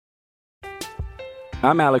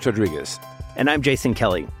I'm Alex Rodriguez. And I'm Jason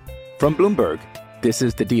Kelly. From Bloomberg, this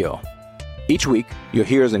is The Deal. Each week, you'll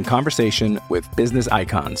hear us in conversation with business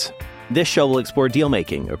icons. This show will explore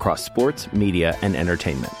deal-making across sports, media, and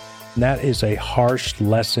entertainment. That is a harsh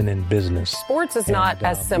lesson in business. Sports is not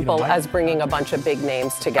as simple as bringing a bunch of big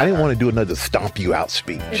names together. I didn't want to do another stomp you out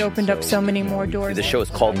speech. It opened up so many more doors. The show is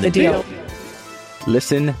called The Deal.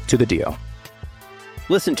 Listen to The Deal.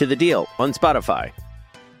 Listen to The Deal on Spotify.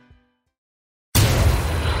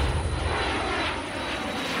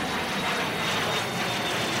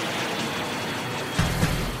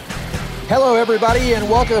 Hello, everybody, and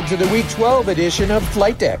welcome to the Week 12 edition of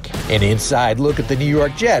Flight Deck, an inside look at the New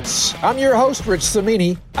York Jets. I'm your host, Rich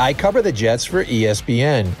Cimini. I cover the Jets for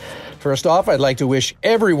ESPN. First off, I'd like to wish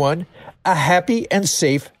everyone a happy and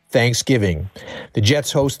safe Thanksgiving. The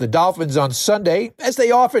Jets host the Dolphins on Sunday, as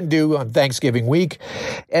they often do on Thanksgiving week.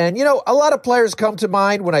 And, you know, a lot of players come to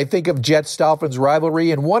mind when I think of Jets-Dolphins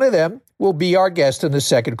rivalry, and one of them will be our guest in the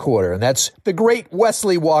second quarter, and that's the great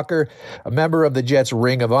Wesley Walker, a member of the Jets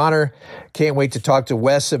Ring of Honor. Can't wait to talk to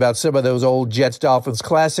Wes about some of those old Jets-Dolphins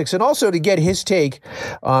classics, and also to get his take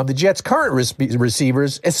on the Jets' current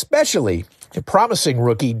receivers, especially the promising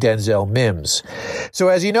rookie Denzel Mims. So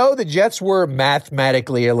as you know, the Jets were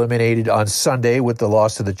mathematically eliminated on Sunday with the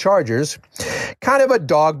loss to the Chargers. Kind of a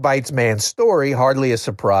dog bites man story, hardly a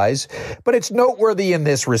surprise, but it's noteworthy in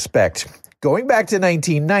this respect. Going back to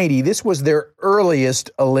 1990, this was their earliest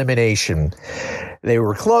elimination. They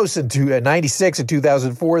were close in 96 and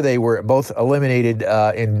 2004. They were both eliminated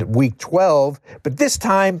in Week 12, but this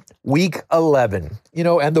time, Week 11. You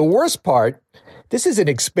know, and the worst part, this is an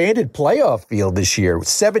expanded playoff field this year with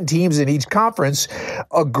 7 teams in each conference,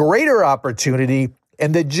 a greater opportunity,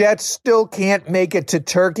 and the Jets still can't make it to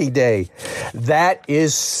Turkey Day. That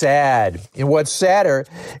is sad. And what's sadder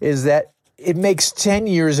is that it makes 10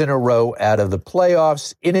 years in a row out of the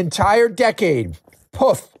playoffs, an entire decade.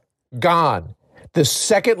 Poof, gone. The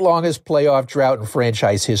second longest playoff drought in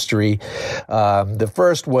franchise history. The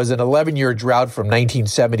first was an 11-year drought from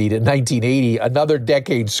 1970 to 1980, another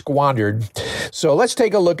decade squandered. So let's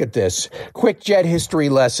take a look at this. Quick Jet history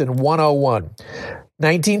lesson 101.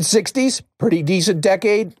 1960s, pretty decent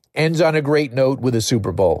decade, ends on a great note with a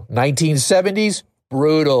Super Bowl. 1970s,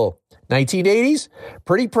 brutal. 1980s,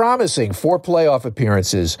 pretty promising, 4 playoff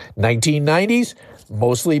appearances. 1990s,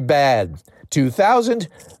 mostly bad. 2000,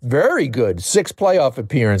 very good, 6 playoff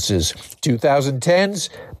appearances. 2010s,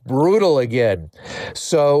 brutal again.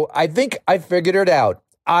 So I think I figured it out.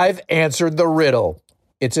 I've answered the riddle.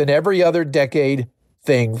 It's an every other decade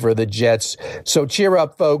thing for the Jets. So cheer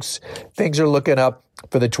up, folks. Things are looking up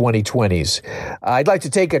for the 2020s. I'd like to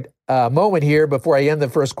take a moment here before I end the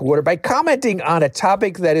first quarter by commenting on a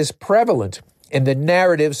topic that is prevalent in the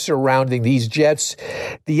narrative surrounding these Jets,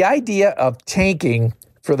 the idea of tanking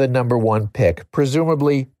for the number 1 pick,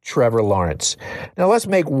 presumably Trevor Lawrence. Now, let's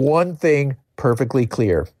make one thing perfectly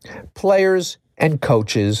clear. Players and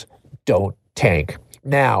coaches don't tank.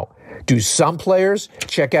 Now, do some players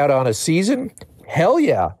check out on a season? Hell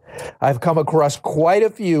yeah. I've come across quite a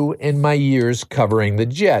few in my years covering the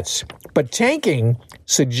Jets. But tanking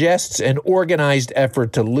suggests an organized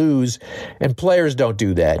effort to lose, and players don't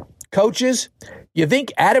do that. Coaches, you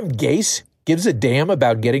think Adam Gase gives a damn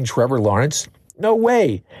about getting Trevor Lawrence? No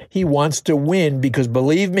way. He wants to win because,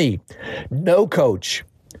 believe me, no coach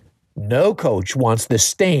wants the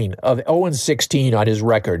stain of 0-16 on his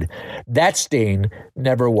record. That stain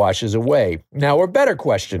never washes away. Now, a better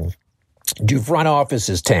question. Do front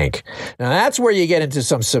offices tank? Now, that's where you get into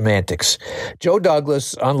some semantics. Joe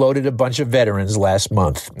Douglas unloaded a bunch of veterans last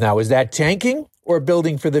month. Now, is that tanking or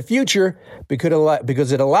building for the future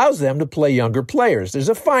because it allows them to play younger players? There's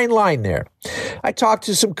a fine line there. I talked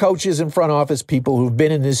to some coaches and front office people who've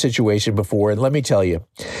been in this situation before, and let me tell you,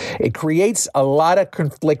 it creates a lot of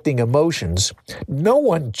conflicting emotions. No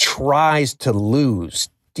one tries to lose,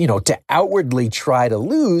 to outwardly try to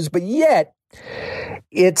lose, but yet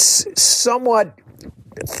it's somewhat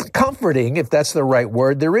comforting, if that's the right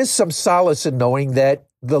word. There is some solace in knowing that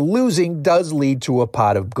the losing does lead to a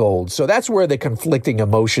pot of gold. So that's where the conflicting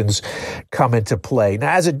emotions come into play.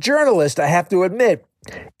 Now, as a journalist, I have to admit,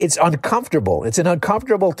 it's uncomfortable. It's an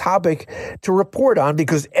uncomfortable topic to report on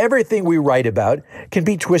because everything we write about can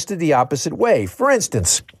be twisted the opposite way. For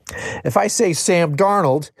instance, if I say Sam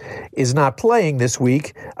Darnold is not playing this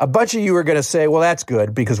week, a bunch of you are going to say, well, that's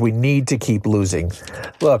good because we need to keep losing.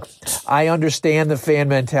 Look, I understand the fan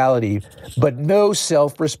mentality, but no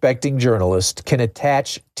self-respecting journalist can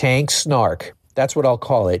attach tank snark, that's what I'll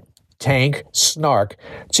call it, tank snark,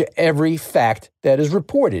 to every fact that is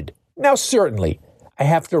reported. Now, certainly, I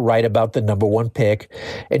have to write about the number one pick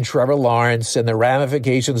and Trevor Lawrence and the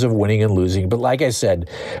ramifications of winning and losing. But like I said,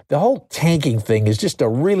 the whole tanking thing is just a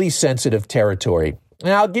really sensitive territory.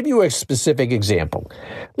 Now, I'll give you a specific example.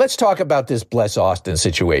 Let's talk about this Bless Austin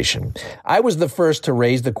situation. I was the first to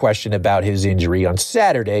raise the question about his injury on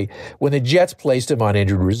Saturday when the Jets placed him on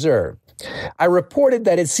injured reserve. I reported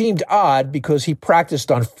that it seemed odd because he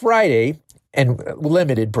practiced on Friday and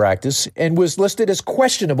limited practice and was listed as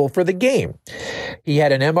questionable for the game. He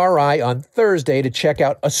had an MRI on Thursday to check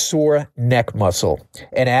out a sore neck muscle.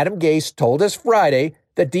 And Adam Gase told us Friday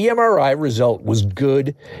that the MRI result was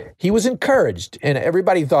good. He was encouraged, and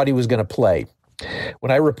everybody thought he was going to play.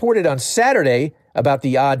 When I reported on Saturday about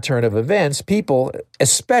the odd turn of events, people,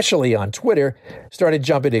 especially on Twitter, started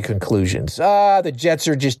jumping to conclusions. The Jets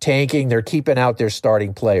are just tanking. They're keeping out their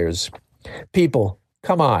starting players. People,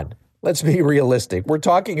 come on. Let's be realistic. We're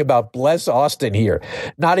talking about Bless Austin here,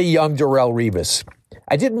 not a young Darrelle Revis.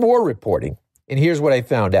 I did more reporting, and here's what I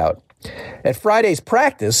found out. At Friday's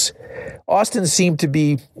practice, Austin seemed to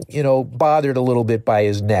be, bothered a little bit by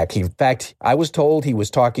his neck. In fact, I was told he was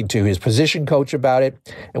talking to his position coach about it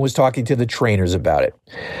and was talking to the trainers about it.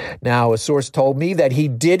 Now, a source told me that he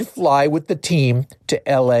did fly with the team to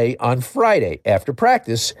L.A. on Friday after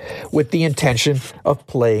practice with the intention of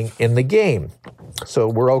playing in the game. So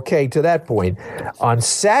we're okay to that point. On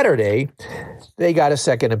Saturday, they got a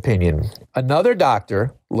second opinion. Another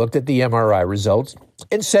doctor looked at the MRI results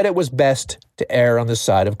and said it was best to err on the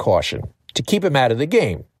side of caution, to keep him out of the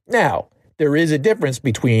game. Now, there is a difference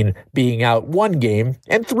between being out one game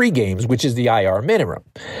and 3 games, which is the IR minimum.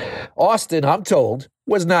 Austin, I'm told,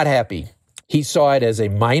 was not happy. He saw it as a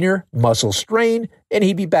minor muscle strain, and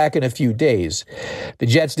he'd be back in a few days. The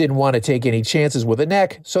Jets didn't want to take any chances with a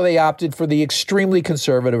neck, so they opted for the extremely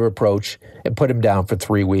conservative approach and put him down for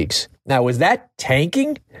 3 weeks. Now, is that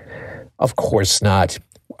tanking? Of course not.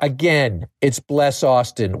 Again, it's Bless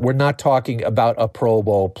Austin. We're not talking about a Pro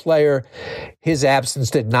Bowl player. His absence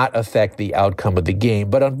did not affect the outcome of the game,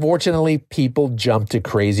 but unfortunately, people jump to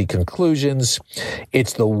crazy conclusions.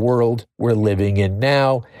 It's the world we're living in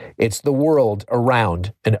now. It's the world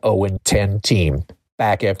around an 0-10 team.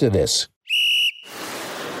 Back after this.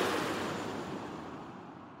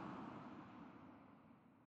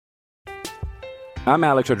 I'm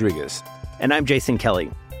Alex Rodriguez. And I'm Jason Kelly.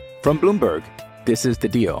 From Bloomberg, this is The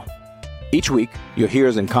Deal. Each week, you'll hear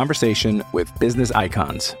us in conversation with business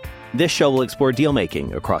icons. This show will explore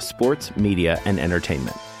deal-making across sports, media, and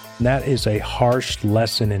entertainment. That is a harsh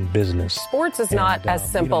lesson in business. Sports is not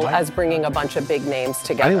as simple as bringing a bunch of big names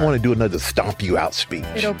together. I didn't want to do another stomp you out speech.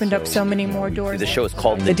 It opened up so many more doors. The show is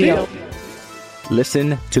called The Deal.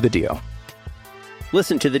 Listen to The Deal.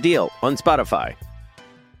 Listen to The Deal on Spotify.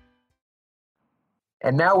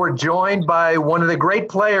 And now we're joined by one of the great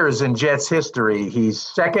players in Jets history. He's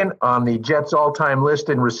second on the Jets all-time list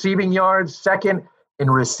in receiving yards, second in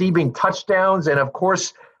receiving touchdowns, and of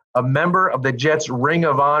course, a member of the Jets Ring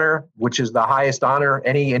of Honor, which is the highest honor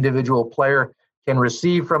any individual player can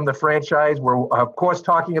receive from the franchise. We're, of course,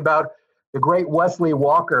 talking about the great Wesley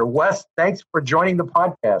Walker. Wes, thanks for joining the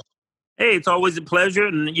podcast. Hey, it's always a pleasure.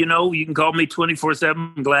 And, you can call me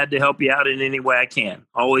 24/7. I'm glad to help you out in any way I can.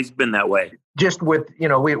 Always been that way. Just with,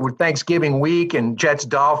 with Thanksgiving week and Jets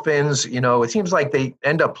Dolphins, it seems like they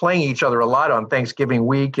end up playing each other a lot on Thanksgiving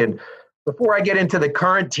week. And before I get into the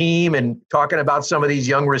current team and talking about some of these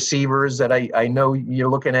young receivers that I know you're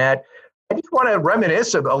looking at, I just want to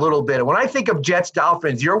reminisce a little bit. When I think of Jets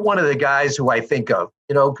Dolphins, you're one of the guys who I think of,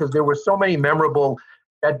 because there were so many memorable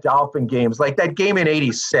Jet Dolphin games, like that game in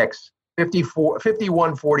 86.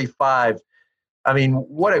 51-45. I mean,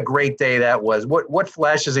 what a great day that was. What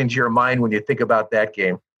flashes into your mind when you think about that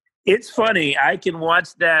game? It's funny. I can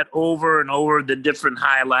watch that over and over, the different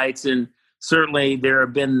highlights. And certainly there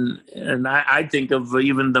have been, and I think of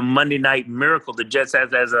even the Monday Night Miracle the Jets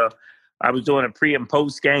has I was doing a pre and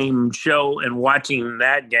post game show and watching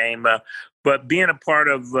that game. But being a part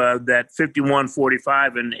of that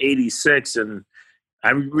 51-45 and 86, and I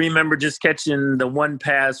remember just catching the one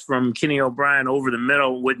pass from Kenny O'Brien over the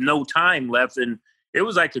middle with no time left. And it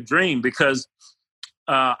was like a dream because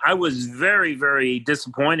I was very, very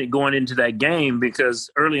disappointed going into that game because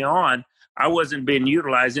early on I wasn't being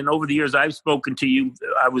utilized. And over the years I've spoken to you,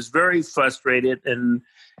 I was very frustrated. And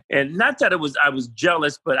not that I was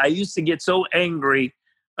jealous, but I used to get so angry,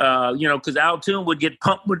 because Al Toon would get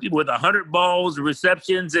pumped with 100 balls,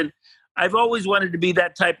 receptions, and I've always wanted to be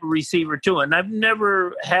that type of receiver too, and I've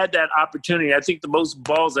never had that opportunity. I think the most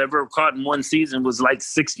balls I ever caught in one season was like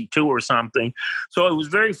 62 or something. So it was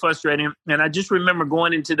very frustrating, and I just remember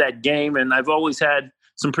going into that game, and I've always had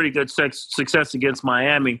some pretty good success against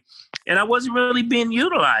Miami. And I wasn't really being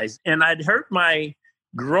utilized. And I'd hurt my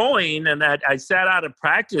groin, and I sat out of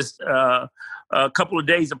practice a couple of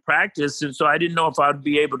days of practice, and so I didn't know if I'd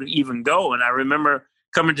be able to even go. And I remember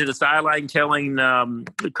coming to the sideline telling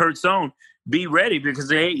Kurt Sohn, be ready, because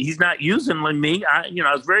he's not using me. I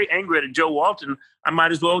was very angry at Joe Walton. I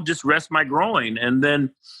might as well just rest my groin. And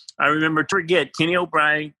then I remember, forget, Kenny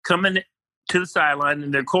O'Brien coming to the sideline,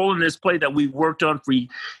 and they're calling this play that we've worked on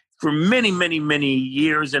for many, many, many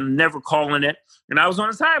years and never calling it. And I was on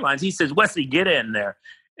the sidelines. He says, Wesley, get in there.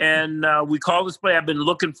 And we call this play. I've been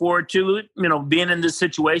looking forward to it, being in this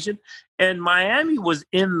situation. And Miami was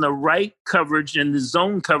in the right coverage, in the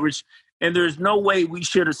zone coverage, and there's no way we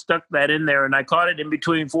should have stuck that in there. And I caught it in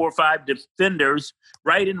between 4 or 5 defenders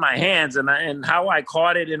right in my hands. And how I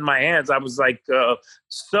caught it in my hands, I was like,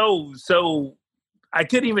 so I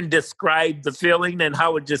couldn't even describe the feeling and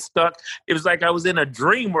how it just stuck. It was like I was in a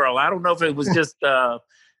dream world. I don't know if it was just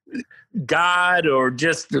God or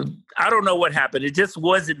just, I don't know what happened. It just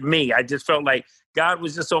wasn't me. I just felt like God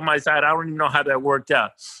was just on my side. I don't even know how that worked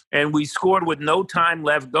out. And we scored with no time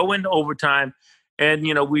left, go into overtime. And,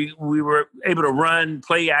 we were able to run,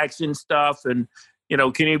 play action stuff. And,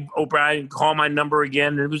 Kenny O'Brien called my number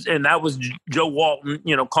again. And that was Joe Walton,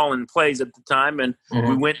 calling plays at the time. And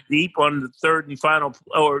we went deep on the third and final,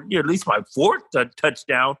 or at least my fourth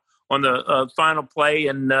touchdown on the final play.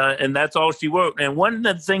 And that's all she wrote. And one of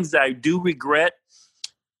the things that I do regret,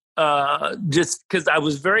 just because I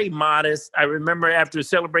was very modest. I remember after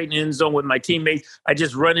celebrating in the end zone with my teammates, I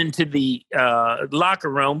just run into the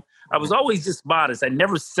locker room. I was always just modest. I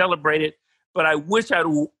never celebrated, but I wish I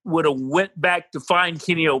would have went back to find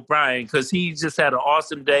Kenny O'Brien, because he just had an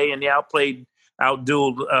awesome day, and he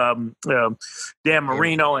outdueled Dan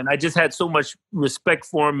Marino, and I just had so much respect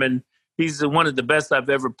for him, and he's one of the best I've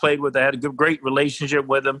ever played with. I had a great relationship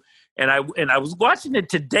with him, and I was watching it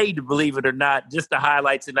today, to believe it or not, just the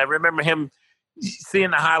highlights, and I remember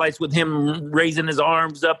seeing the highlights with him raising his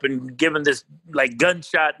arms up and giving this like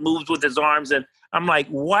gunshot moves with his arms, and I'm like,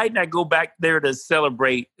 why didn't I go back there to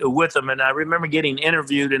celebrate with him? And I remember getting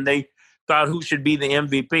interviewed, and they thought who should be the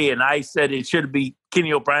MVP. And I said it should be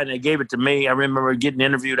Kenny O'Brien. They gave it to me. I remember getting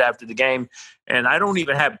interviewed after the game, and I don't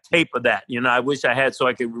even have tape of that. I wish I had so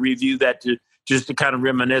I could review that to kind of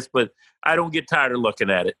reminisce, but I don't get tired of looking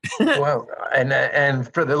at it. Well,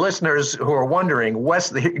 and for the listeners who are wondering,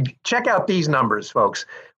 Wesley, check out these numbers, folks.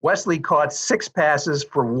 Wesley caught 6 passes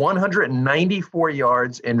for 194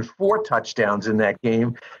 yards and 4 touchdowns in that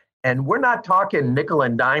game. And we're not talking nickel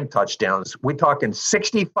and dime touchdowns. We're talking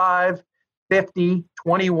 65, 50,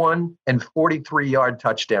 21, and 43-yard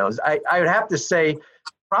touchdowns. I would have to say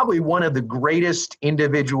probably one of the greatest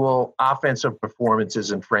individual offensive performances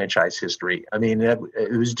in franchise history. I mean, it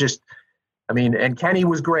was just – and Kenny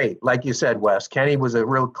was great. Like you said, Wes, Kenny was a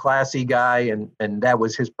real classy guy, and that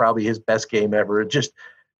was probably his best game ever.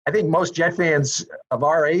 I think most Jet fans of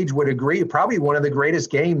our age would agree, probably one of the greatest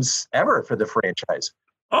games ever for the franchise.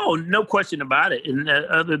 Oh, no question about it. And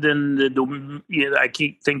other than I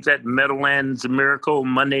think that Meadowlands Miracle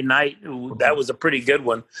Monday night, that was a pretty good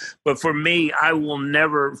one. But for me, I will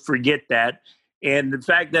never forget that. And the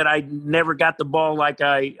fact that I never got the ball like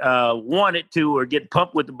I wanted to, or get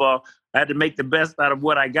pumped with the ball, I had to make the best out of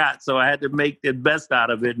what I got. So I had to make the best out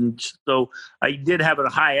of it. And so I did have a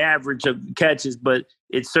high average of catches, but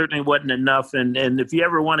it certainly wasn't enough. And if you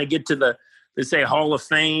ever want to get to the, let's say, Hall of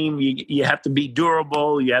Fame, you have to be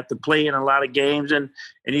durable. You have to play in a lot of games, and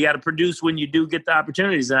you got to produce when you do get the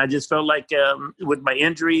opportunities. And I just felt like with my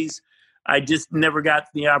injuries, I just never got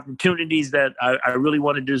the opportunities that I really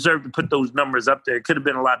wanted to deserve to put those numbers up there. It could have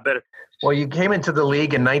been a lot better. Well, you came into the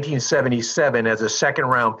league in 1977 as a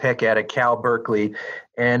second-round pick out of Cal Berkeley.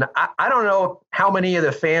 And I don't know how many of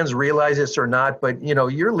the fans realize this or not, but,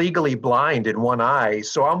 you're legally blind in one eye.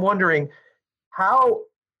 So I'm wondering how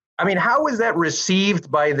was that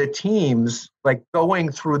received by the teams, like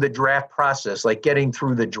going through the draft process, like getting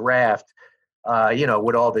through the draft?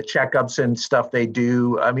 With all the checkups and stuff they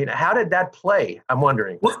do. How did that play? I'm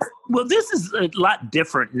wondering. Well, this is a lot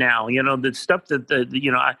different now. The stuff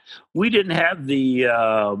that we didn't have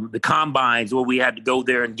the combines where we had to go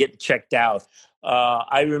there and get checked out.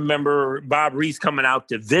 I remember Bob Reese coming out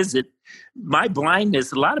to visit. My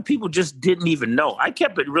blindness, a lot of people just didn't even know. I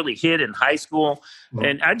kept it really hid in high school. Mm-hmm.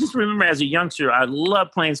 And I just remember as a youngster, I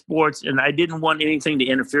loved playing sports, and I didn't want anything to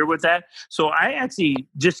interfere with that. So I actually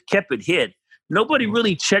just kept it hid. Nobody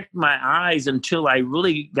really checked my eyes until I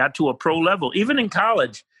really got to a pro level. Even in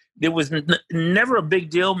college, there was never a big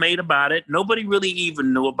deal made about it. Nobody really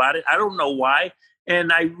even knew about it. I don't know why.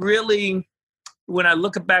 And I really when I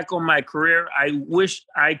look back on my career, I wish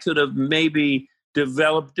I could have maybe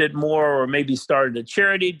developed it more, or maybe started a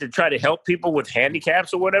charity to try to help people with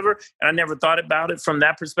handicaps or whatever. And I never thought about it from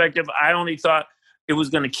that perspective. I only thought it was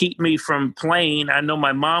going to keep me from playing. I know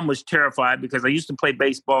my mom was terrified because I used to play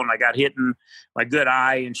baseball and I got hit in my good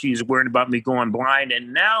eye, and she's worried about me going blind.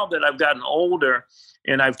 And now that I've gotten older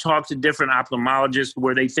and I've talked to different ophthalmologists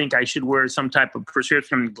where they think I should wear some type of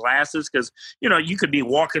prescription glasses because, you could be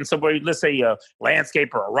walking somewhere, let's say a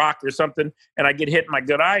landscape or a rock or something, and I get hit in my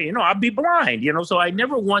good eye, I'll be blind, So I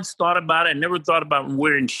never once thought about it. I never thought about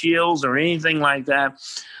wearing shields or anything like that.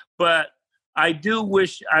 But I do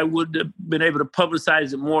wish I would have been able to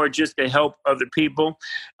publicize it more just to help other people.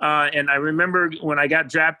 And I remember when I got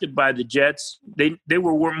drafted by the Jets, they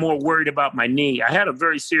were more worried about my knee. I had a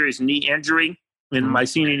very serious knee injury in my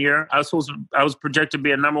senior year. I was projected to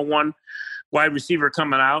be a number one wide receiver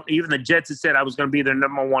coming out. Even the Jets had said I was going to be their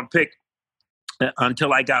number one pick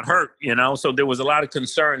until I got hurt, So there was a lot of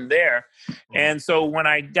concern there. And so when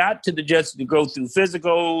I got to the Jets to go through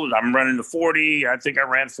physical, I'm running the 40. I think I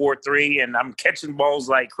ran 4.3, and I'm catching balls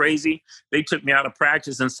like crazy. They took me out of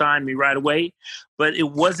practice and signed me right away. But it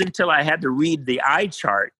wasn't until I had to read the eye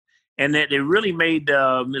chart, and that it really made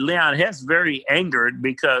Leon Hess very angered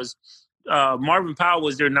because Marvin Powell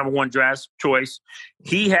was their number one draft choice.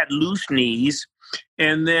 He had loose knees.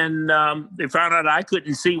 And then they found out I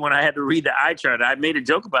couldn't see when I had to read the eye chart. I made a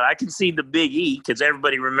joke about it. I can see the big E because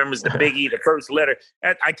everybody remembers the big E, the first letter.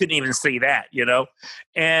 I couldn't even see that,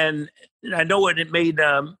 And I know what it made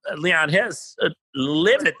Leon Hess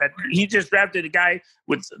livid. That he just drafted a guy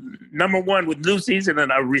with number one with loose knees and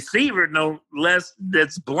then a receiver, no less,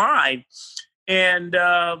 that's blind. And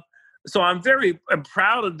so I'm very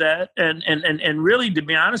proud of that. And really, to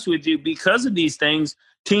be honest with you, because of these things,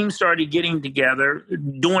 teams started getting together,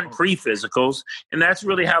 doing pre-physicals, and that's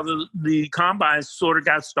really how the combines sort of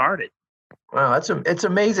got started. Wow, it's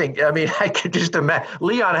amazing. I mean, I could just imagine.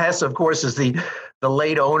 Leon Hess, of course, is the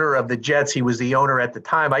late owner of the Jets. He was the owner at the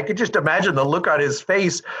time. I could just imagine the look on his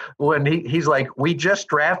face when he's like, "We just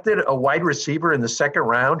drafted a wide receiver in the second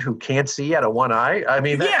round who can't see out of one eye." I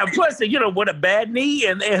mean, plus, with a bad knee,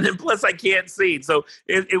 and plus I can't see. So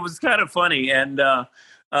it was kind of funny. And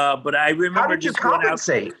but I remember how did you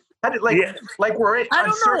compensate? How did were it? I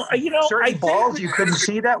don't know. Certain balls you couldn't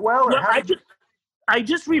see that well. I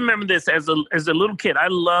just remember this as a little kid. I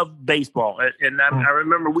loved baseball, and I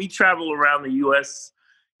remember we traveled around the U.S.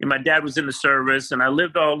 And my dad was in the service, and I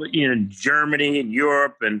lived all in Germany and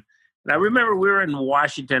Europe, and I remember we were in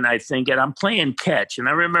Washington, I think, and I'm playing catch. And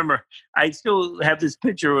I remember I still have this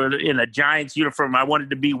picture in a Giants uniform. I wanted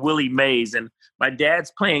to be Willie Mays, and my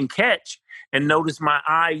dad's playing catch and noticed my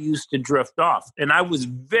eye used to drift off. And I was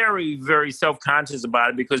very, very self-conscious about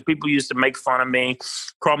it because people used to make fun of me,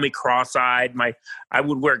 call me cross-eyed. I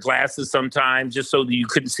would wear glasses sometimes just so that you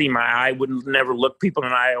couldn't see my eye. I wouldn't never look people in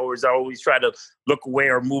the eye. I always try to look away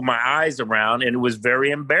or move my eyes around, and it was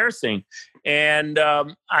very embarrassing. And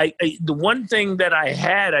the one thing that I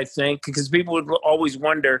had, I think, because people would always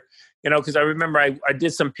wonder, because I remember I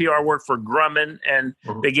did some PR work for Grumman, and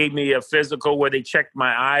they gave me a physical where they checked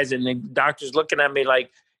my eyes, and the doctor's looking at me like,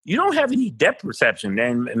 you don't have any depth perception.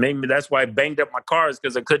 And maybe that's why I banged up my cars,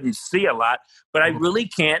 because I couldn't see a lot. But I really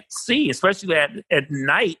can't see, especially at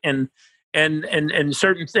night, and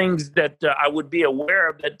certain things that I would be aware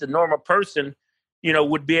of that the normal person,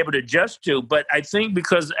 would be able to adjust to. But I think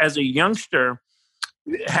because as a youngster,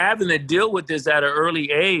 having to deal with this at an early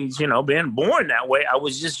age, being born that way, I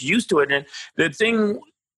was just used to it. And the thing,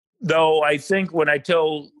 though, I think when I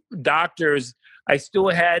tell doctors, I still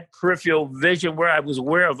had peripheral vision where I was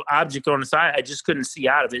aware of object on the side. I just couldn't see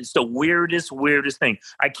out of it. It's the weirdest thing.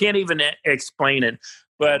 I can't even explain it.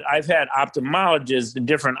 But I've had ophthalmologists and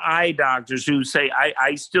different eye doctors who say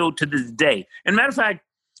I still, to this day. And matter of fact,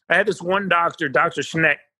 I had this one doctor, Dr.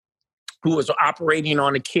 Schneck, who was operating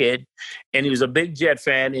on a kid, and he was a big Jet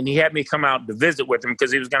fan, and he had me come out to visit with him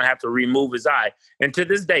because he was going to have to remove his eye. And to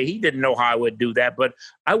this day, he didn't know how I would do that, but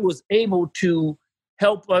I was able to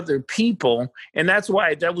help other people, and that's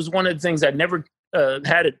why that was one of the things I never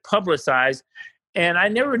had it publicized, and I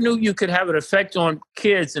never knew you could have an effect on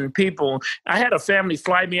kids and people. I had a family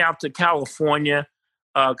fly me out to California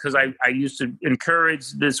because I used to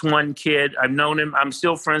encourage this one kid. I've known him. I'm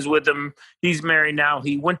still friends with him. He's married now.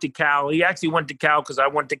 He went to Cal. He actually went to Cal because I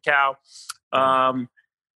went to Cal.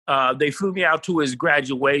 They flew me out to his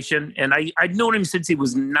graduation, and I'd known him since he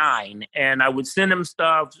was 9, and I would send him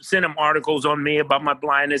stuff, send him articles on me about my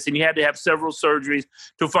blindness, and he had to have several surgeries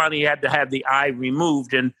till finally he had to have the eye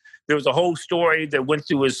removed. And there was a whole story that went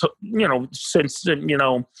through his, since,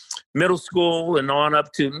 middle school and on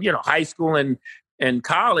up to, high school. And in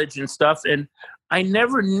college and stuff. And I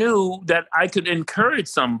never knew that I could encourage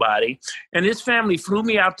somebody. And his family flew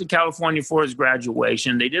me out to California for his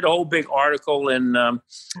graduation. They did a whole big article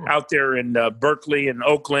out there in Berkeley and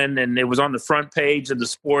Oakland, and it was on the front page of the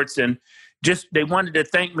sports. And just they wanted to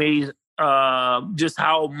thank me just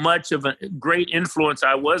how much of a great influence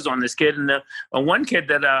I was on this kid. And one kid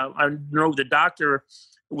that I know the doctor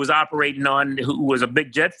was operating on, who was a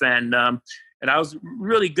big Jet fan, and I was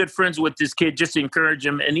really good friends with this kid just to encourage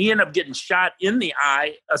him. And he ended up getting shot in the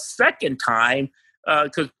eye a second time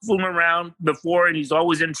because fooling around before, and he's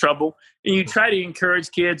always in trouble. And you try to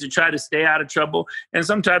encourage kids and try to stay out of trouble. And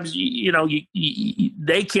sometimes,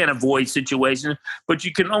 they can't avoid situations, but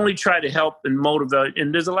you can only try to help and motivate.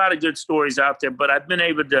 And there's a lot of good stories out there, but I've been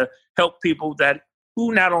able to help people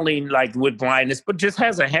who not only like with blindness, but just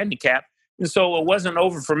has a handicap. And so it wasn't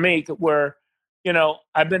over for me where,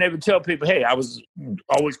 I've been able to tell people, hey, I was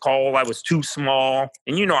always called, I was too small.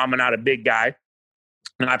 And, I'm not a big guy.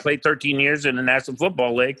 And I played 13 years in the National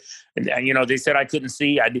Football League. And, they said I couldn't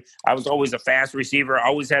see. I was always a fast receiver. I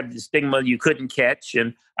always had the stigma you couldn't catch.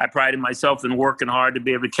 And I prided myself in working hard to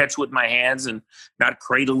be able to catch with my hands and not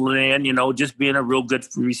cradle it in, just being a real good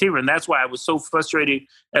receiver. And that's why I was so frustrated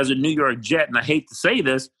as a New York Jet. And I hate to say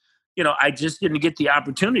this, I just didn't get the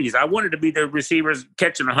opportunities. I wanted to be the receivers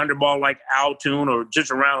catching a 100 ball like Al Toon or just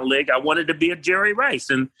around the league. I wanted to be a Jerry Rice,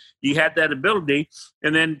 and you had that ability.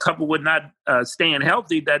 And then coupled with not staying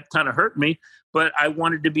healthy, that kind of hurt me. But I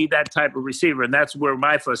wanted to be that type of receiver, and that's where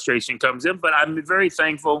my frustration comes in. But I'm very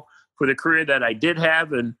thankful for the career that I did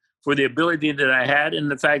have and for the ability that I had and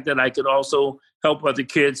the fact that I could also help other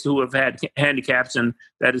kids who have had handicaps, and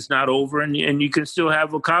that it's not over. And you can still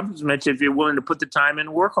have accomplishments if you're willing to put the time in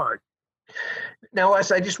and work hard. Now, Wes,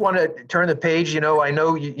 I just want to turn the page. I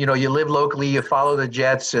know you live locally, you follow the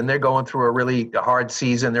Jets, and they're going through a really hard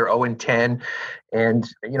season. They're 0-10, and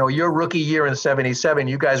your rookie year in '77,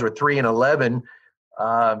 you guys were 3-11.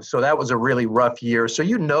 So that was a really rough year. So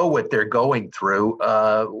what they're going through.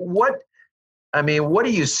 What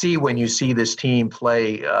do you see when you see this team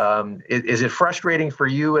play? Is it frustrating for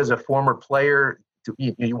you as a former player?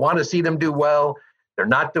 You want to see them do well? They're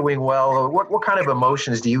not doing well. What kind of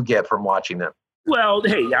emotions do you get from watching them? Well,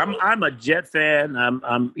 hey, I'm a Jet fan.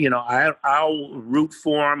 I'll root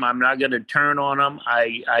for them. I'm not going to turn on them.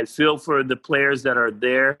 I feel for the players that are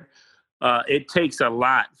there. It takes a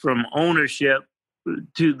lot from ownership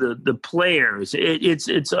to the players.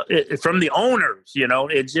 It's from the owners.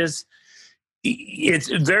 It's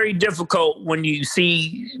very difficult when you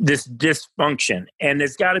see this dysfunction, and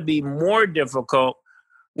it's got to be more difficult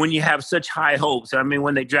when you have such high hopes. I mean,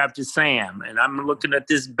 when they drafted Sam, and I'm looking at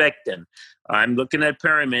this Becton, I'm looking at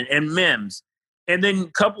Perryman and Mims, and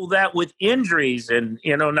then couple that with injuries. And,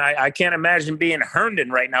 I can't imagine being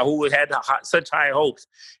Herndon right now, who had such high hopes.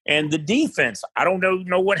 And the defense, I don't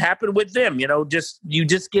know what happened with them. You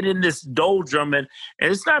just get in this doldrum, and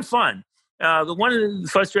it's not fun. The one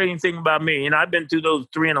frustrating thing about me, and I've been through those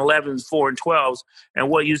 3-11s, 4-12s, and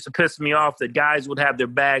what used to piss me off, that guys would have their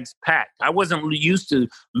bags packed. I wasn't used to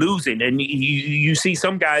losing, and you see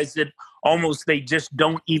some guys that almost they just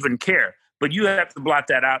don't even care. But you have to blot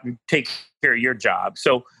that out and take care of your job.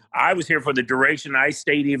 So I was here for the duration. I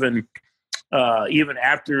stayed even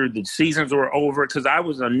after the seasons were over because I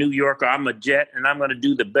was a New Yorker. I'm a Jet, and I'm going to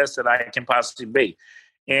do the best that I can possibly be.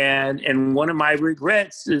 And one of my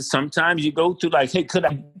regrets is sometimes you go through like, hey, could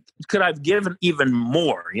I have given even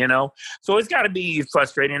more, So it's got to be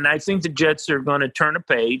frustrating. And I think the Jets are going to turn a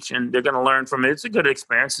page and they're going to learn from it. It's a good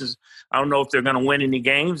experience. I don't know if they're going to win any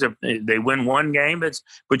games. If they win one game,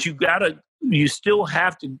 but you still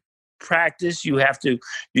have to practice. You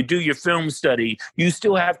do your film study. You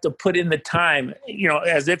still have to put in the time,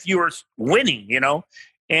 as if you were winning,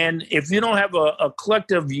 And if you don't have a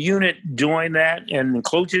collective unit doing that and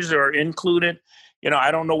coaches are included, I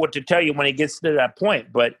don't know what to tell you when it gets to that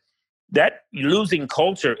point. But that losing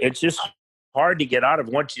culture, it's just hard to get out of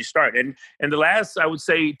once you start. And the last, I would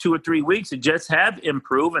say, 2 or 3 weeks, the Jets have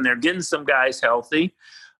improved and they're getting some guys healthy.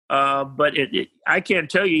 But I can't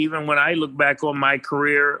tell you, even when I look back on my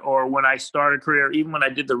career or when I started a career, even when I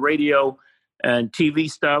did the radio and TV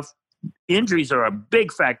stuff, injuries are a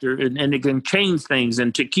big factor, and it can change things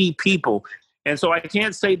and to keep people. And so I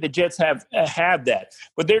can't say the Jets have that,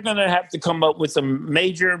 but they're going to have to come up with some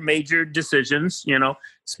major decisions,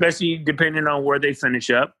 especially depending on where they finish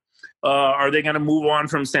up. Are they going to move on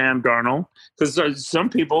from Sam Darnold? Because some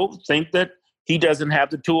people think that he doesn't have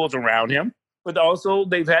the tools around him, but also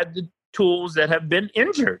they've had the tools that have been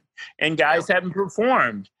injured and guys haven't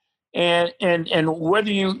performed. And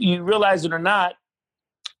whether you realize it or not,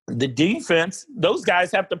 the defense, those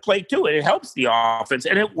guys have to play too. It helps the offense,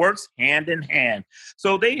 and it works hand in hand.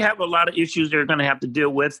 So they have a lot of issues they're going to have to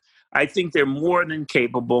deal with. I think they're more than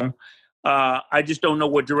capable. I just don't know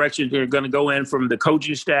what direction they're going to go in from the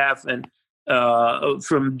coaching staff and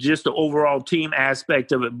from just the overall team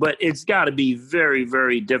aspect of it. But it's got to be very,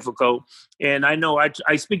 very difficult. And I know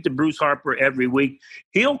I speak to Bruce Harper every week.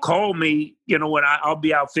 He'll call me, when I'll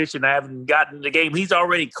be out fishing. I haven't gotten the game. He's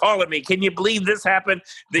already calling me. Can you believe this happened?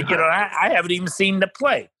 That, I haven't even seen the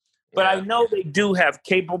play. But I know they do have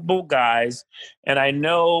capable guys, and I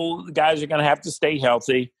know the guys are going to have to stay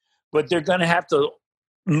healthy, but they're going to have to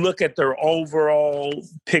look at their overall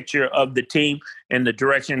picture of the team and the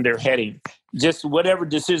direction they're heading. Just whatever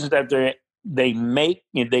decisions that they make,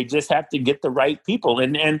 they just have to get the right people.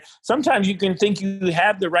 And sometimes you can think you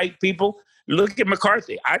have the right people. Look at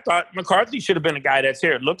McCarthy. I thought McCarthy should have been a guy that's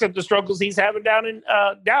here. Look at the struggles he's having down in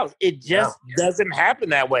Dallas. It just doesn't happen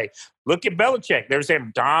that way. Look at Belichick. They're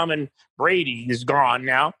saying Dom and Brady is gone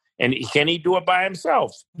now. And can he do it by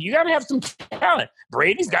himself? You got to have some talent.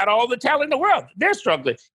 Brady's got all the talent in the world. They're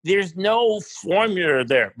struggling. There's no formula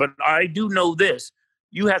there. But I do know this.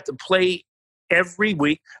 You have to play every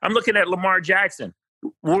week. I'm looking at Lamar Jackson.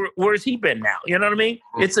 Where's he been now? You know what I mean?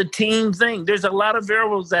 It's a team thing. There's a lot of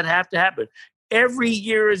variables that have to happen. Every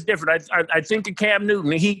year is different. I think of Cam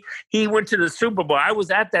Newton. He went to the Super Bowl. I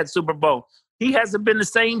was at that Super Bowl. He hasn't been the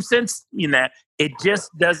same since that. It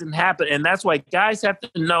just doesn't happen. And that's why guys have to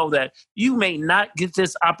know that you may not get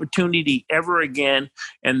this opportunity ever again.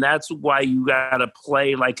 And that's why you got to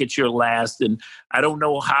play like it's your last. And I don't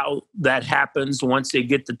know how that happens once they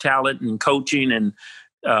get the talent and coaching and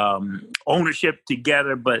ownership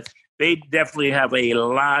together, but they definitely have a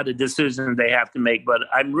lot of decisions they have to make. But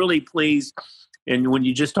I'm really pleased. And when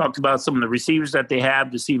you just talked about some of the receivers that they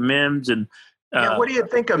have, to see Mims and what do you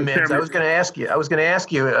think of Mims? I was going to ask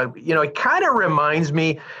you. It kind of reminds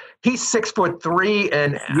me. He's 6'3",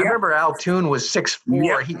 and I remember Al Toon was 6'4".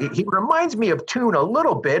 Yeah. He reminds me of Toon a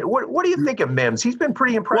little bit. What do you think of Mims? He's been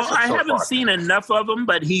pretty impressive. Well, I haven't seen enough of him,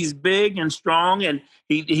 but he's big and strong, and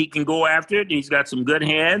he can go after it. He's got some good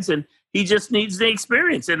hands, and he just needs the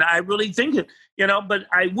experience. And I really think it. But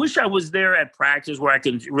I wish I was there at practice where I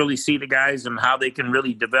can really see the guys and how they can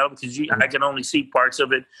really develop, because I can only see parts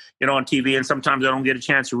of it, on TV. And sometimes I don't get a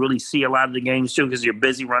chance to really see a lot of the games too, because you're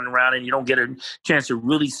busy running around and you don't get a chance to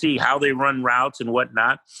really see how they run routes and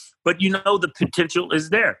whatnot. But the potential is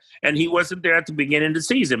there. And he wasn't there at the beginning of the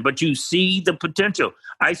season, but you see the potential.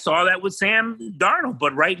 I saw that with Sam Darnold,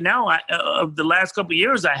 but right now, of the last couple of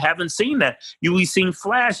years, I haven't seen that. We've seen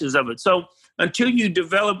flashes of it. So until you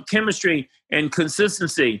develop chemistry and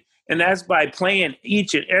consistency, and that's by playing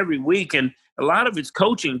each and every week, and a lot of it's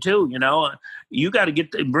coaching too, you got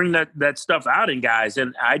to bring that stuff out in guys,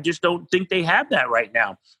 and I just don't think they have that right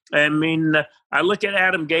now. I mean, I look at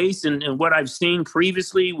Adam Gase and what I've seen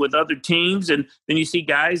previously with other teams, and then you see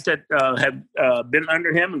guys that have been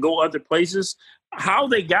under him and go other places. How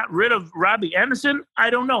they got rid of Robbie Anderson, I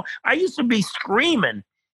don't know. I used to be screaming.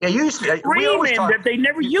 Yeah, that they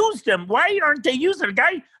never used him. Why aren't they using the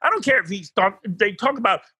guy? I don't care if they talk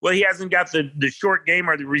about, well, he hasn't got the short game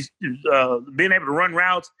or the being able to run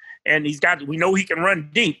routes, and we know he can run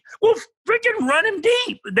deep. Well, freaking run him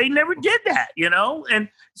deep. They never did that, And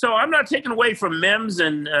so I'm not taking away from Mims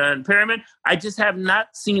and Perriman. I just have not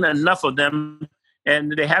seen enough of them,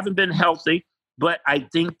 and they haven't been healthy. But I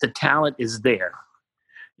think the talent is there.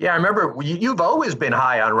 Yeah, I remember you've always been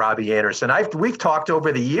high on Robbie Anderson. We've talked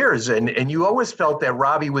over the years, and you always felt that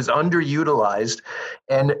Robbie was underutilized,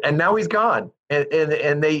 and now he's gone.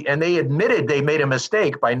 And they admitted they made a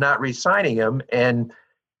mistake by not re-signing him, and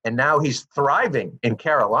now he's thriving in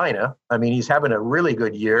Carolina. I mean, he's having a really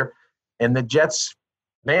good year, and the Jets,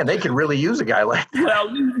 man, they could really use a guy like that.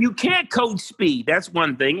 Well, you can't coach speed. That's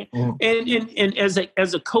one thing. And as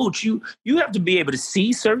a coach, you have to be able to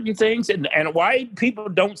see certain things. And why people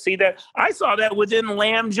don't see that, I saw that within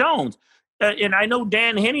Lamb Jones. And I know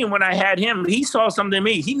Dan Henning, when I had him, he saw something in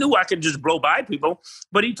me. He knew I could just blow by people,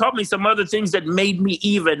 but he taught me some other things that made me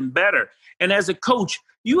even better. And as a coach,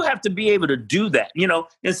 you have to be able to do that,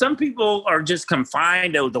 and some people are just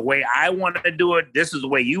confined to the way I want to do it. This is the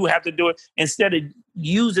way you have to do it, instead of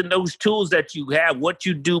using those tools that you have, what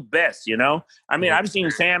you do best, I mean, I've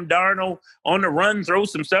seen Sam Darnold on the run throw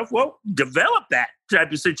some stuff. Well, develop that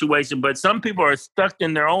type of situation. But some people are stuck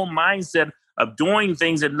in their own mindset of doing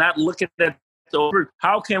things and not looking at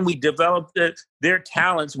how can we develop their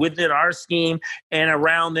talents within our scheme and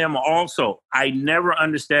around them also. I never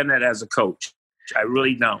understand that as a coach. I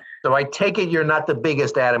really don't. So I take it you're not the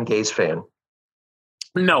biggest Adam Gase fan.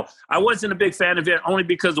 No, I wasn't a big fan of it only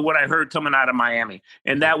because of what I heard coming out of Miami.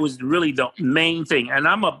 And that was really the main thing. And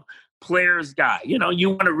I'm a player's guy. You know, you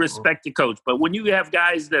want to respect the coach. But when you have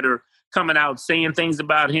guys that are coming out saying things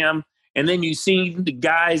about him, and then you see the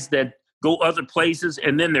guys that go other places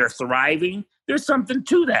and then they're thriving, there's something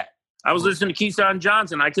to that. I was listening to Keyshawn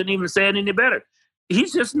Johnson. I couldn't even say it any better.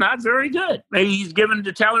 He's just not very good. Maybe he's given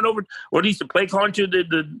the talent over, or he's to play calling to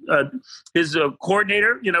his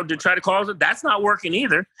coordinator, you know, to try to call it. That's not working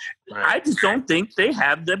either. Right. I just don't think they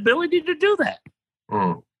have the ability to do that.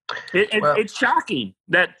 It's shocking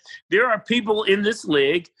that there are people in this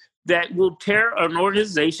league that will tear an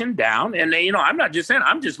organization down. And they, you know, I'm not just saying,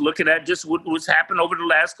 I'm just looking at just what's happened over the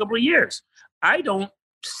last couple of years. I don't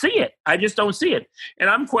see it. I just don't see it. And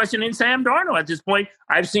I'm questioning Sam Darnold at this point.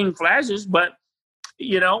 I've seen flashes, but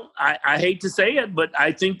you know, I hate to say it, but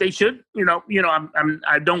I think they should.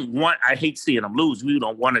 I hate seeing them lose. We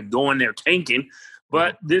don't want to go in there tanking.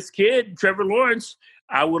 But this kid, Trevor Lawrence,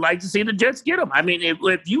 I would like to see the Jets get him. I mean,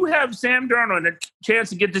 if you have Sam Darnold and a chance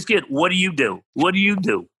to get this kid, what do you do? What do you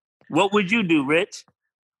do? What would you do, Rich?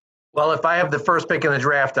 Well, if I have the first pick in the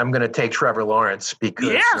draft, I'm going to take Trevor Lawrence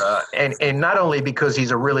because, and not only because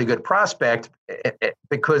he's a really good prospect,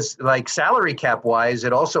 because like salary cap wise,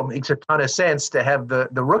 it also makes a ton of sense to have the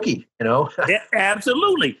rookie. You know, yeah,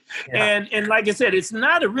 absolutely. Yeah. And like I said, it's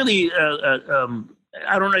not a really.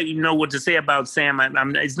 I don't even know what to say about Sam.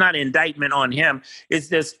 It's not an indictment on him. It's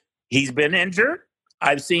just he's been injured.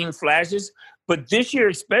 I've seen flashes, but this year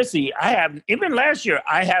especially, even last year,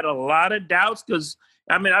 I had a lot of doubts because.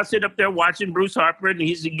 I mean, I sit up there watching Bruce Harper, and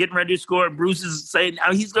he's getting ready to score. And Bruce is saying,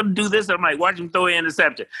 oh, he's going to do this. I'm like, watch him throw an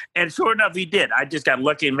interception. And sure enough, he did. I just got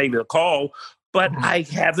lucky and maybe a call, but I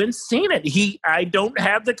haven't seen it. I don't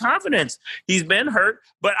have the confidence. He's been hurt,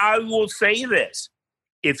 but I will say this.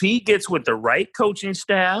 If he gets with the right coaching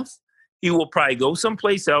staff, he will probably go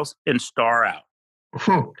someplace else and star out.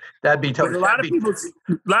 That'd be tough. A lot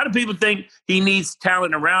of people think he needs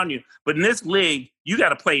talent around you, but in this league, you got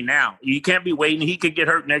to play now. You can't be waiting. He could get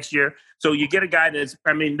hurt next year. So you get a guy that's.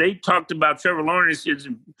 I mean, they talked about Trevor Lawrence his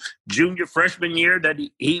junior freshman year that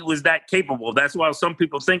he was that capable. That's why some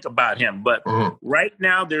people think about him. But right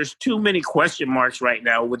now, there's too many question marks right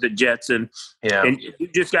now with the Jets, and you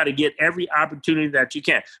just got to get every opportunity that you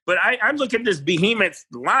can. But I look at this behemoth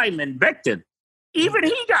lineman Becton. Even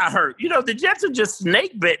he got hurt. You know, the Jets are just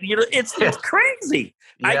snake bit. You know, it's crazy.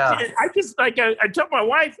 Yeah. I just like I tell my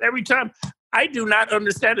wife every time, I do not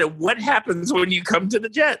understand it. What happens when you come to the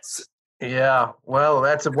Jets? Yeah, well,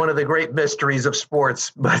 that's one of the great mysteries of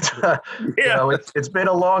sports. But you know, it's been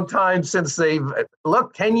a long time since they've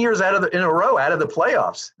 10 years in a row out of the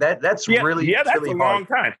playoffs. That's really that's really a long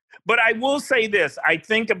time. But I will say this. I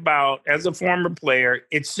think about, as a former player,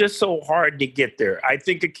 it's just so hard to get there. I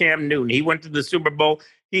think of Cam Newton. He went to the Super Bowl.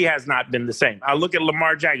 He has not been the same. I look at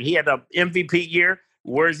Lamar Jackson. He had an MVP year.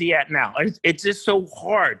 Where's he at now? It's just so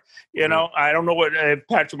hard. You know, I don't know what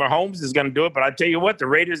Patrick Mahomes is going to do it, but I tell you what, the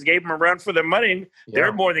Raiders gave him a run for their money.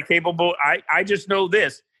 They're more than capable. I just know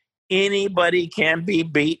this. Anybody can be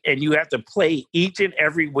beat, and you have to play each and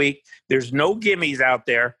every week. There's no gimmies out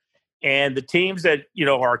there. And the teams that, you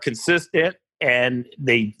know, are consistent and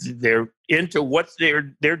they're into what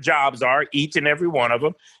their jobs are, each and every one of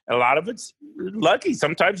them. A lot of it's lucky.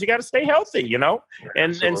 Sometimes you got to stay healthy, you know,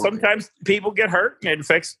 and sometimes people get hurt and it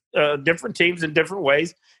affects different teams in different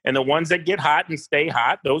ways. And the ones that get hot and stay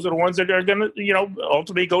hot, those are the ones that are going to, you know,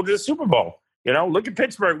 ultimately go to the Super Bowl. You know, look at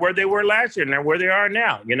Pittsburgh, where they were last year and where they are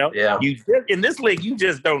now. You know, in this league, you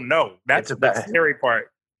just don't know. That's the scary part.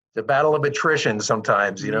 The battle of attrition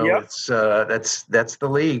sometimes, you know, it's that's the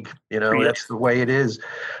league, you know, that's the way it is.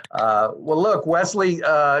 Well, look, Wesley,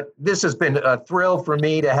 this has been a thrill for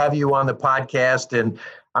me to have you on the podcast, and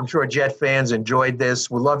I'm sure Jet fans enjoyed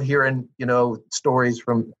this. We love hearing, you know, stories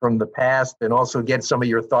from the past, and also get some of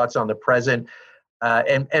your thoughts on the present,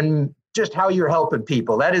 and just how you're helping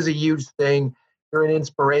people. That is a huge thing. You're an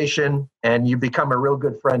inspiration, and you become a real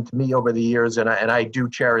good friend to me over the years, and I do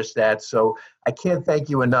cherish that. So I can't thank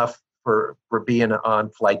you enough for being on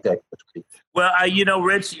Flight Deck this week. Well, you know,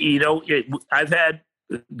 Rich, you know, I've had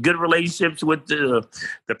good relationships with the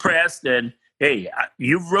press, and hey,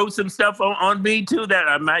 you've wrote some stuff on me too that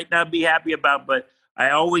I might not be happy about, but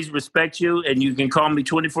I always respect you, and you can call me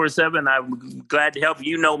 24/7. I'm glad to help.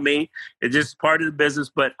 You know me. It's just part of the business,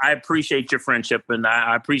 but I appreciate your friendship, and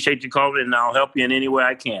I appreciate you calling, and I'll help you in any way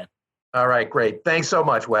I can. All right, great. Thanks so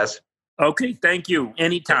much, Wes. Okay, thank you.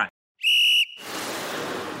 Anytime.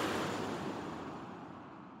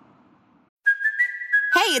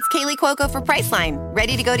 Hey, it's Kaylee Cuoco for Priceline.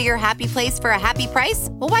 Ready to go to your happy place for a happy price?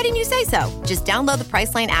 Well, why didn't you say so? Just download the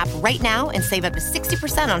Priceline app right now and save up to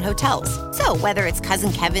 60% on hotels. So whether it's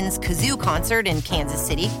Cousin Kevin's Kazoo Concert in Kansas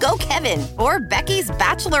City, go Kevin, or Becky's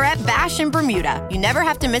Bachelorette Bash in Bermuda, you never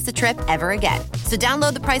have to miss a trip ever again. So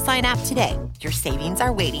download the Priceline app today. Your savings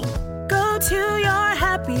are waiting. Go to your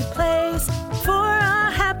happy place for a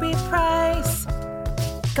happy price.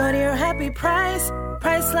 Go to your happy price,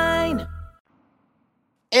 Priceline.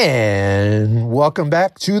 And welcome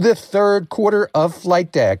back to the third quarter of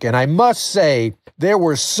Flight Deck. And I must say, there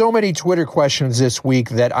were so many Twitter questions this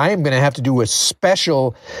week that I am going to have to do a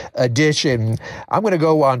special edition. I'm going to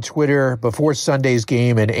go on Twitter before Sunday's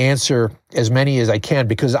game and answer as many as I can,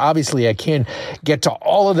 because obviously I can't get to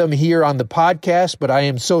all of them here on the podcast, but I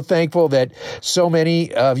am so thankful that so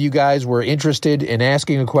many of you guys were interested in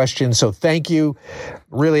asking a question. So thank you.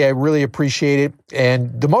 Really, I really appreciate it.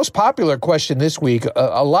 And the most popular question this week,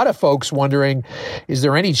 a lot of folks wondering, is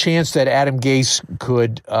there any chance that Adam Gase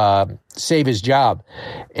could save his job?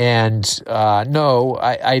 And no,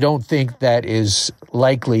 I don't think that is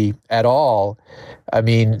likely at all. I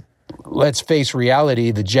mean, let's face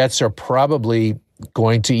reality. The Jets are probably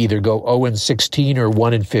going to either go 0-16 or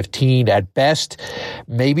 1-15 at best.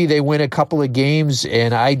 Maybe they win a couple of games,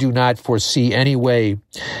 and I do not foresee any way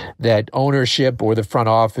that ownership or the front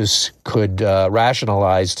office could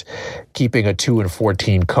rationalize keeping a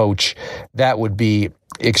 2-14 coach. That would be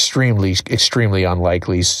extremely, extremely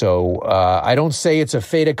unlikely. So I don't say it's a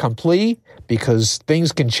fait accompli, because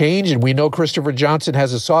things can change, and we know Christopher Johnson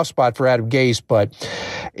has a soft spot for Adam Gase, but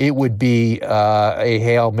it would be a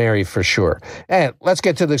Hail Mary for sure. And let's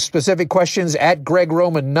get to the specific questions. At Greg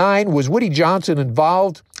Roman 9, was Woody Johnson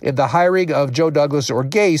involved in the hiring of Joe Douglas or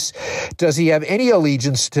Gase? Does he have any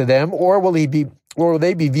allegiance to them, or will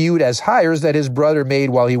they be viewed as hires that his brother made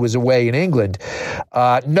while he was away in England?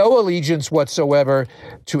 No allegiance whatsoever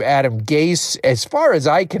to Adam Gase, as far as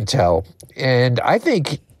I can tell. And I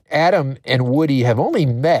think Adam and Woody have only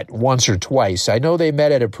met once or twice. I know they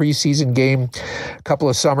met at a preseason game a couple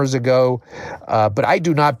of summers ago, but I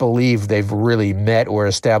do not believe they've really met or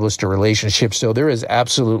established a relationship. So there is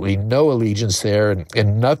absolutely no allegiance there,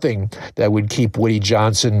 and nothing that would keep Woody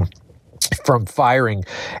Johnson from firing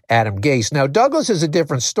Adam Gase. Now, Douglas is a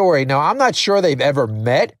different story. Now, I'm not sure they've ever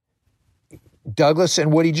met, Douglas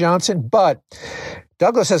and Woody Johnson, but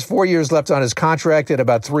Douglas has 4 years left on his contract at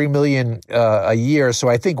about $3 million a year. So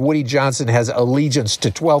I think Woody Johnson has allegiance to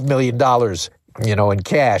 $12 million, in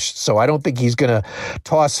cash. So I don't think he's going to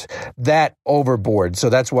toss that overboard. So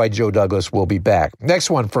that's why Joe Douglas will be back. Next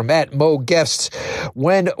one from @MoGuests.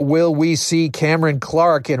 When will we see Cameron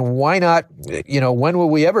Clark, and why not, when will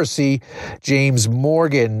we ever see James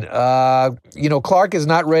Morgan? Clark is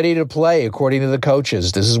not ready to play, according to the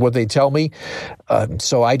coaches. This is what they tell me.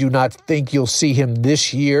 So I do not think you'll see him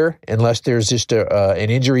this year unless there's just an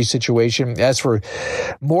injury situation. As for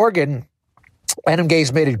Morgan, Adam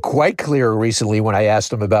Gase made it quite clear recently when I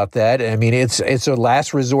asked him about that. I mean, it's a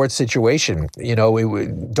last resort situation.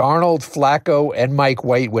 Darnold, Flacco, and Mike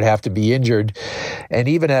White would have to be injured. And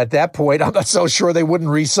even at that point, I'm not so sure they wouldn't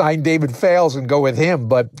re-sign David Fales and go with him.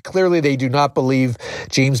 But clearly they do not believe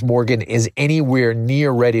James Morgan is anywhere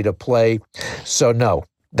near ready to play. So no,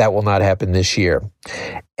 that will not happen this year.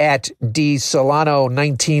 At D Solano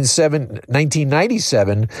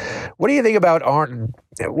 1997, what do you think about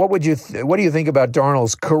what do you think about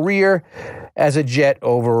Darnold's career as a Jet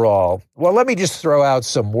overall? Well, let me just throw out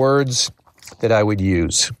some words that I would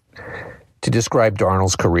use to describe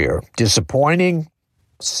Darnold's career: disappointing,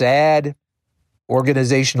 sad,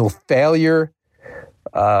 organizational failure,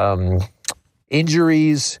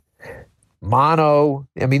 injuries, mono.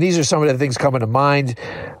 I mean, these are some of the things coming to mind.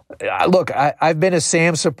 Look, I've been a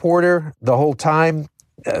Sam supporter the whole time,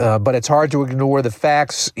 but it's hard to ignore the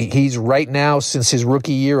facts. He's right now, since his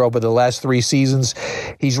rookie year over the last 3 seasons,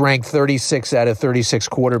 he's ranked 36 out of 36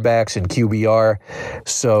 quarterbacks in QBR.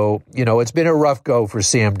 So, it's been a rough go for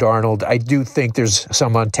Sam Darnold. I do think there's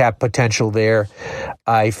some untapped potential there.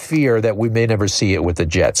 I fear that we may never see it with the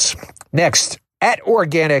Jets. Next,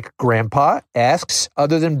 @Organic Grandpa asks,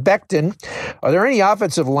 other than Becton, are there any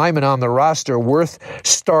offensive linemen on the roster worth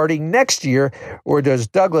starting next year, or does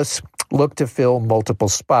Douglas look to fill multiple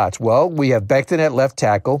spots? Well, we have Becton at left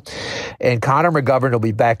tackle, and Connor McGovern will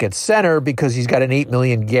be back at center because he's got an $8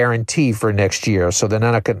 million guarantee for next year. So they're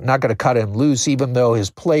not going to cut him loose, even though his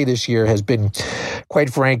play this year has been,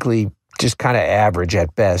 quite frankly, just kind of average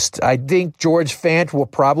at best. I think George Fant will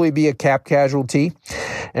probably be a cap casualty,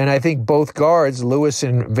 and I think both guards, Lewis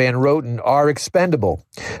and Van Roten, are expendable.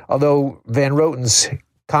 Although Van Roten's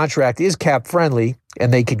contract is cap friendly,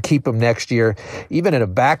 and they could keep him next year, even in a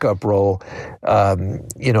backup role.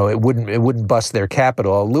 It wouldn't bust their cap at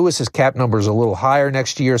all. Lewis's cap number is a little higher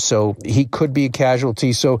next year, so he could be a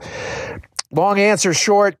casualty. So, long answer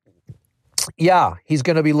short, yeah, he's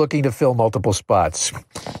going to be looking to fill multiple spots.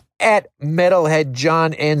 At Metalhead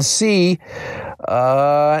John NC,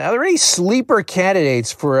 are there any sleeper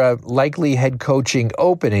candidates for a likely head coaching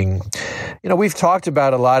opening? We've talked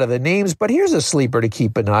about a lot of the names, but here's a sleeper to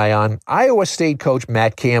keep an eye on. Iowa State coach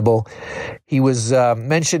Matt Campbell. He was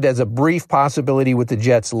mentioned as a brief possibility with the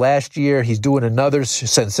Jets last year. He's doing another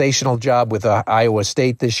sensational job with Iowa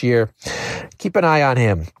State this year. Keep an eye on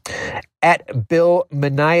him. At Bill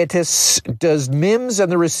Maniatis, does Mims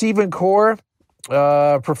and the receiving core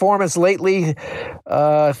performance lately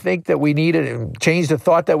think that we change the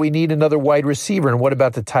thought that we need another wide receiver? And what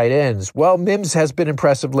about the tight ends? Well, Mims has been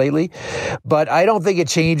impressive lately, but I don't think it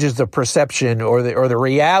changes the perception or the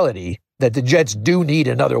reality that the Jets do need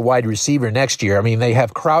another wide receiver next year. I mean, they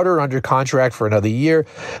have Crowder under contract for another year.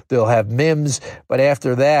 They'll have Mims, but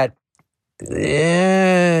after that,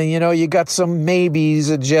 you got some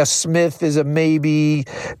maybes. Jess Smith is a maybe.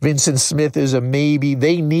 Vincent Smith is a maybe.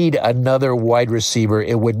 They need another wide receiver.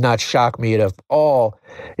 It would not shock me at all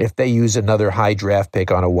if they use another high draft pick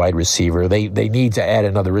on a wide receiver. They need to add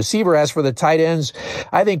another receiver. As for the tight ends,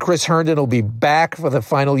 I think Chris Herndon will be back for the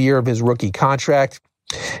final year of his rookie contract.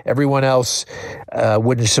 Everyone else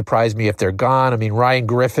wouldn't surprise me if they're gone. I mean, Ryan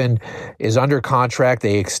Griffin is under contract.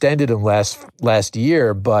 They extended him last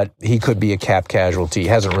year, but he could be a cap casualty. He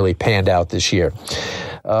hasn't really panned out this year.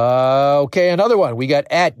 Okay, another one. We got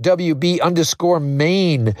at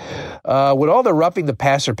WB_Maine. With all the roughing the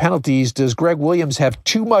passer penalties, does Greg Williams have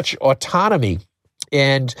too much autonomy?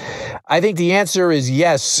 And I think the answer is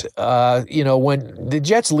yes. When the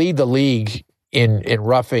Jets lead the league in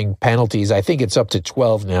roughing penalties, I think it's up to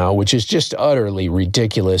 12 now, which is just utterly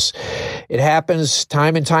ridiculous. It happens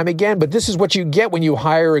time and time again, but this is what you get when you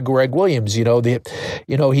hire a Greg Williams. He's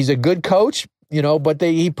a good coach, but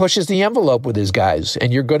he pushes the envelope with his guys,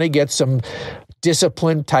 and you're going to get some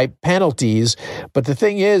discipline type penalties. But the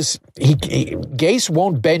thing is, Gase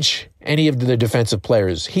won't bench any of the defensive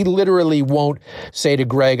players. He literally won't say to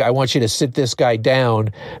Greg, I want you to sit this guy down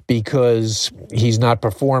because he's not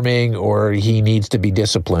performing or he needs to be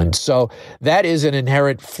disciplined. So that is an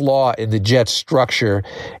inherent flaw in the Jets structure.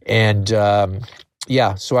 And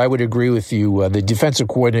so I would agree with you. The defensive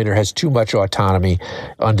coordinator has too much autonomy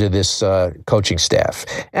under this coaching staff.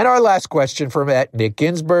 And our last question from Nick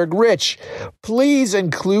Ginsburg. Rich, please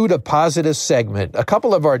include a positive segment. A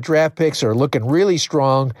couple of our draft picks are looking really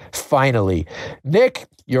strong, finally. Nick,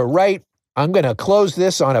 you're right. I'm going to close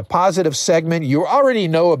this on a positive segment. You already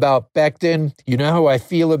know about Becton. You know how I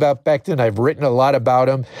feel about Becton. I've written a lot about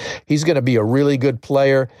him. He's going to be a really good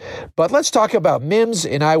player. But let's talk about Mims,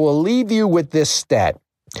 and I will leave you with this stat.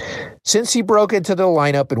 Since he broke into the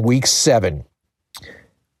lineup in Week 7,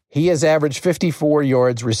 he has averaged 54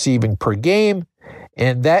 yards receiving per game,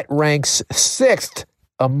 and that ranks 6th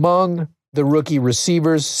among the rookie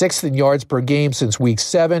receivers, 6th in yards per game since Week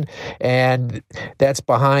 7, and that's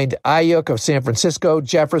behind Ayuk of San Francisco,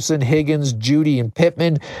 Jefferson, Higgins, Judy, and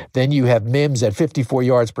Pittman. Then you have Mims at 54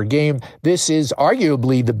 yards per game. This is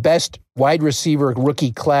arguably the best wide receiver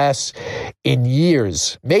rookie class in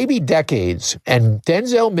years, maybe decades, and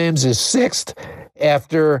Denzel Mims is 6th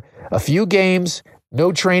after a few games,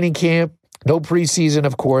 no training camp, no preseason,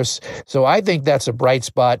 of course. So I think that's a bright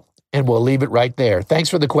spot. And we'll leave it right there. Thanks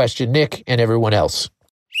for the question, Nick, and everyone else.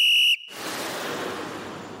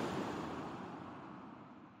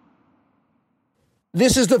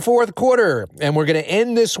 This is the fourth quarter, and we're going to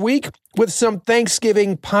end this week with some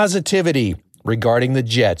Thanksgiving positivity regarding the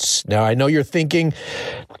Jets. Now, I know you're thinking,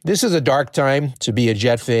 this is a dark time to be a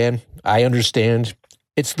Jet fan. I understand.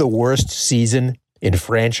 It's the worst season in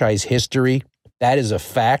franchise history. That is a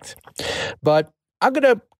fact. But I'm going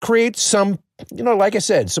to create some, like I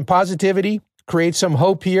said, some positivity, create some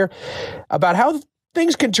hope here about how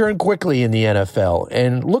things can turn quickly in the NFL.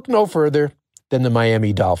 And look no further than the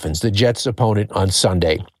Miami Dolphins, the Jets' opponent on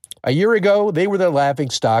Sunday. A year ago, they were the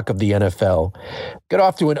laughingstock of the NFL. Got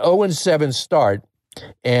off to an 0-7 start.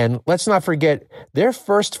 And let's not forget, their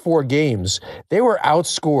first 4 games, they were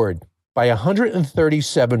outscored by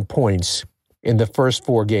 137 points in the first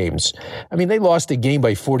 4 games. I mean, they lost a game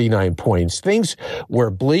by 49 points. Things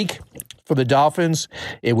were bleak for the Dolphins.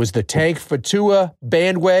 It was the tank for Tua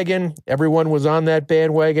bandwagon. Everyone was on that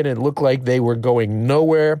bandwagon. It looked like they were going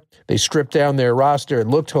nowhere. They stripped down their roster. It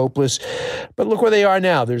looked hopeless. But look where they are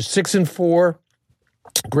now. They're 6-4.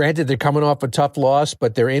 Granted, they're coming off a tough loss,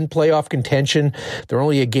 but they're in playoff contention. They're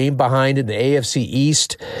only a game behind in the AFC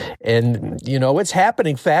East. And, it's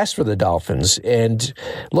happening fast for the Dolphins. And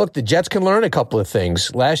look, the Jets can learn a couple of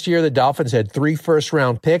things. Last year, the Dolphins had 3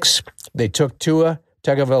 first-round picks. They took Tua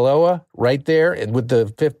Tagovailoa right there, and with the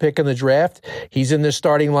 5th pick in the draft, he's in the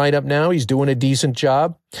starting lineup now. He's doing a decent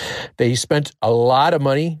job. They spent a lot of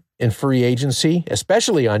money in free agency,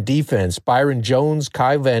 especially on defense. Byron Jones,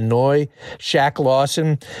 Kai Van Noy, Shaq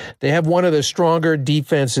Lawson. They have one of the stronger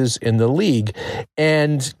defenses in the league.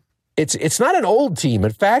 And it's not an old team.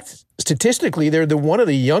 In fact, statistically, they're one of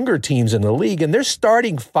the younger teams in the league, and they're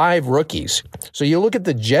starting 5 rookies. So you look at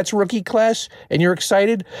the Jets rookie class, and you're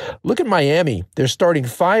excited. Look at Miami. They're starting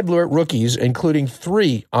 5 rookies, including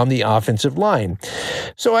 3 on the offensive line.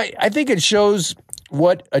 So I think it shows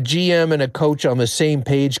what a GM and a coach on the same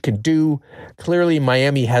page can do. Clearly,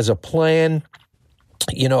 Miami has a plan.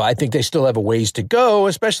 I think they still have a ways to go,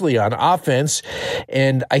 especially on offense.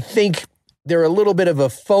 And I think they're a little bit of a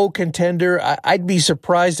faux contender. I'd be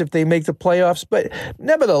surprised if they make the playoffs, but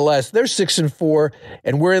nevertheless, they're 6-4,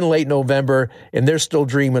 and we're in late November, and they're still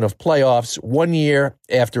dreaming of playoffs 1 year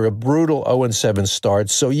after a brutal 0-7 start.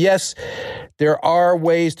 So yes, there are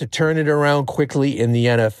ways to turn it around quickly in the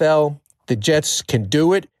NFL. The Jets can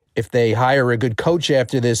do it if they hire a good coach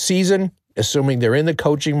after this season, assuming they're in the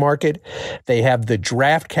coaching market. They have the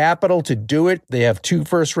draft capital to do it. They have 2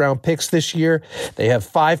 first-round picks this year. They have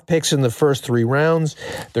 5 picks in the first 3 rounds.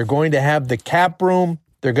 They're going to have the cap room.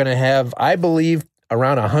 They're going to have, I believe,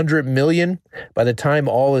 around $100 million by the time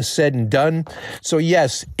all is said and done. So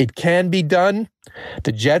yes, it can be done.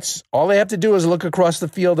 The Jets, all they have to do is look across the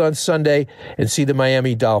field on Sunday and see the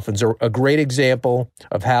Miami Dolphins. Are a great example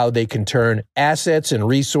of how they can turn assets and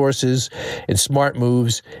resources and smart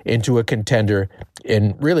moves into a contender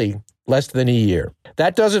in really less than a year.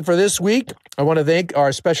 That does it for this week. I want to thank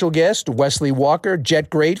our special guest, Wesley Walker, Jet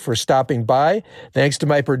Great, for stopping by. Thanks to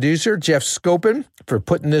my producer, Jeff Scopin, for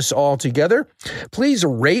putting this all together. Please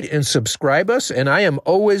rate and subscribe us, and I am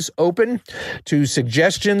always open to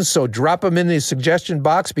suggestions, so drop them in the suggestion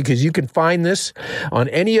box because you can find this on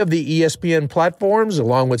any of the ESPN platforms,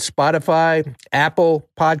 along with Spotify, Apple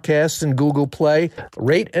Podcasts, and Google Play.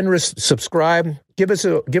 Rate and subscribe. Give us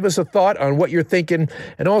a thought on what you're thinking,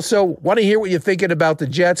 and also want to hear what you're thinking about the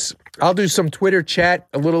Jets. I'll do some Twitter chat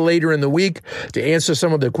a little later in the week to answer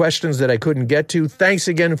some of the questions that I couldn't get to. Thanks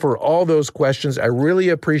again for all those questions. I really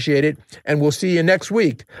appreciate it, and we'll see you next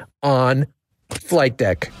week on Flight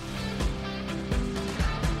Deck.